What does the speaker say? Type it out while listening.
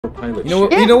pilot.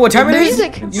 You know what time it is?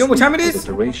 music. You know what time it is?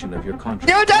 The duration of your contract.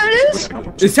 You know what time it is?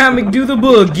 It's time to do the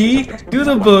boogie. Do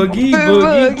the boogie.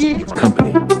 Boogie.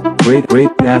 Company.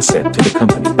 Great asset to the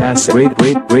company. Asset.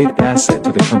 Great asset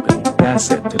to the company.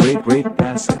 Asset to great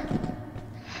asset.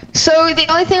 So the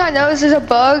only thing I know is there's a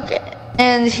bug,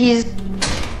 and he's.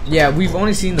 Yeah, we've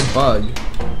only seen the bug.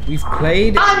 We've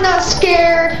played. I'm not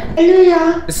scared.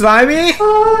 Hallelujah. Slimy?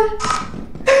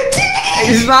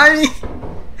 Slimy?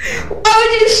 Why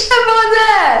would you step on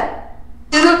that?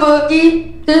 Do the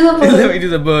boogie. Do the boogie. Let me do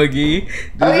the boogie.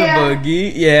 Do the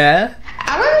boogie. Yeah.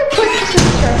 I'm gonna put this in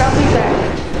the truck. I'll be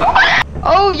back.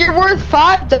 Oh, you're worth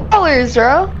 $5,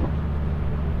 bro.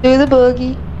 Do the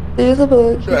boogie. Do the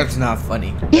boogie. That's not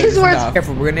funny. He's worth.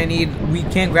 Careful, we're gonna need. We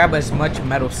can't grab as much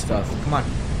metal stuff. Come on.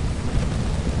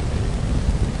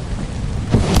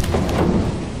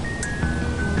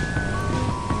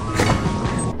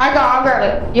 I'll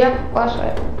grab it. Yep,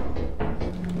 flashlight.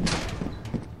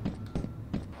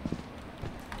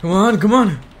 Come on, come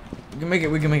on. We can make it.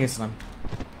 We can make it, Slim.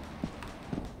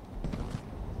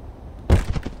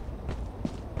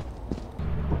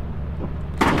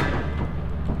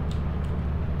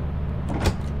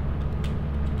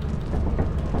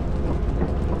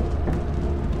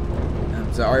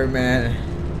 I'm sorry, man.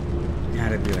 It had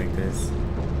to be like this.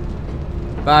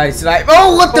 Bye, Slime.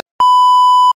 Oh, what the?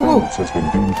 Has been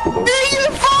doomed for those. It's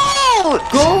your fault!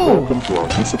 Go! Welcome to our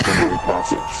disciplinary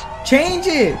process. Change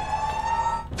it!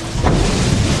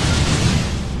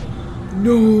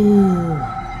 No!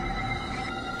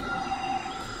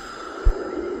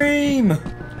 Scream!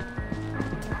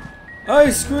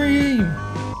 Ice cream!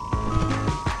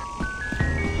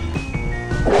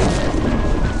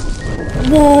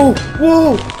 Whoa!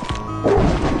 Whoa!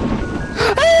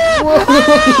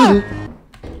 Whoa!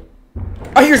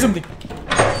 I hear something!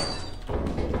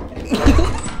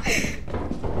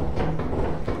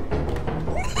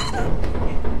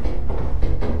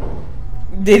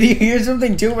 Did you hear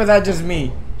something too, or was that just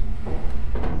me?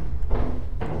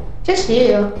 Just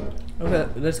you. Okay,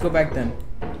 let's go back then.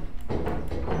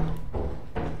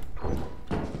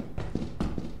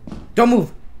 Don't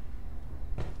move!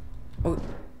 Oh.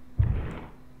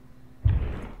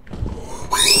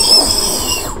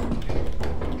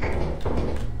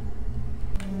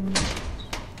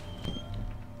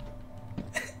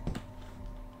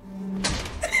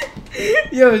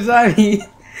 Yo, Zani!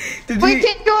 We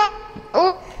can go.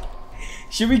 Oh.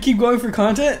 Should we keep going for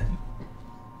content?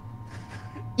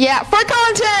 Yeah, for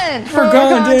content. For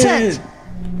content.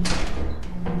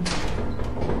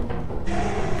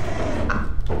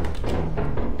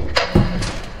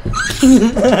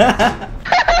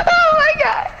 Oh my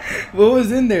god. What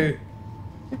was in there?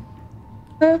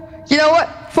 You know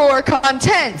what? For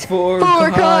content. For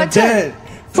content.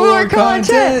 For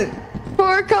content.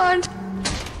 For content.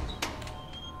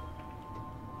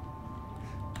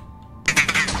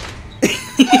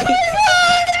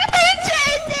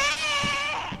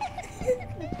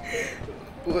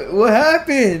 What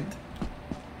happened?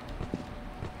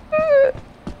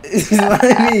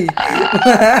 Slimy,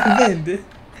 what happened? It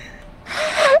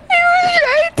was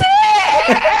right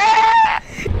there.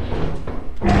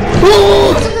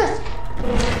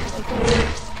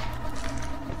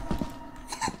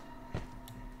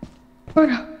 Oh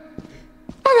no.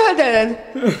 Oh god, Dad.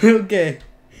 Okay.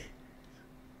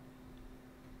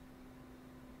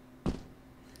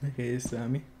 Okay,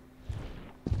 Slimy.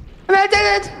 I'm at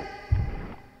Dad.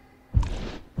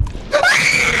 Go!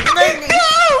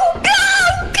 Go!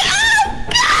 Go!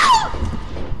 Go!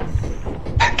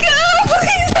 Go!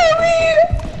 Please help me!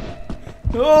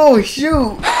 Oh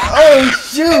shoot! Oh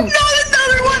shoot! Not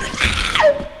another one!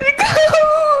 Go!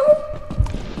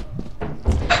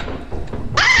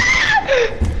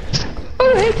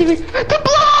 Oh, hey, TV. The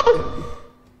blob!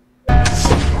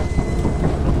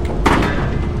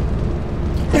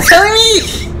 Slimy!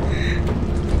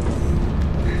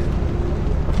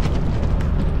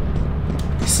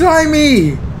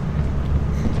 Slimy!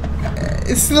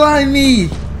 Slimy!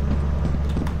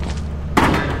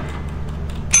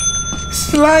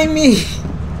 Slimy!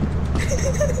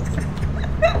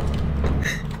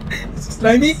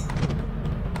 Slimy?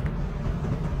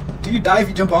 Do you die if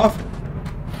you jump off?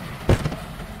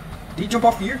 Do you jump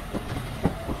off here?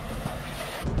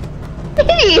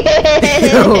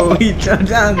 No, he jumped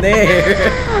down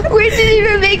there. We didn't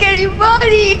even make any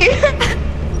money!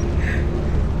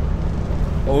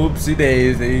 Oopsie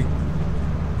daisy.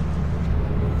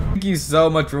 Thank you so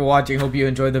much for watching. Hope you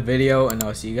enjoyed the video, and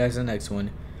I'll see you guys in the next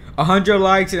one. 100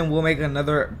 likes and we'll make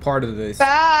another part of this.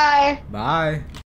 Bye! Bye.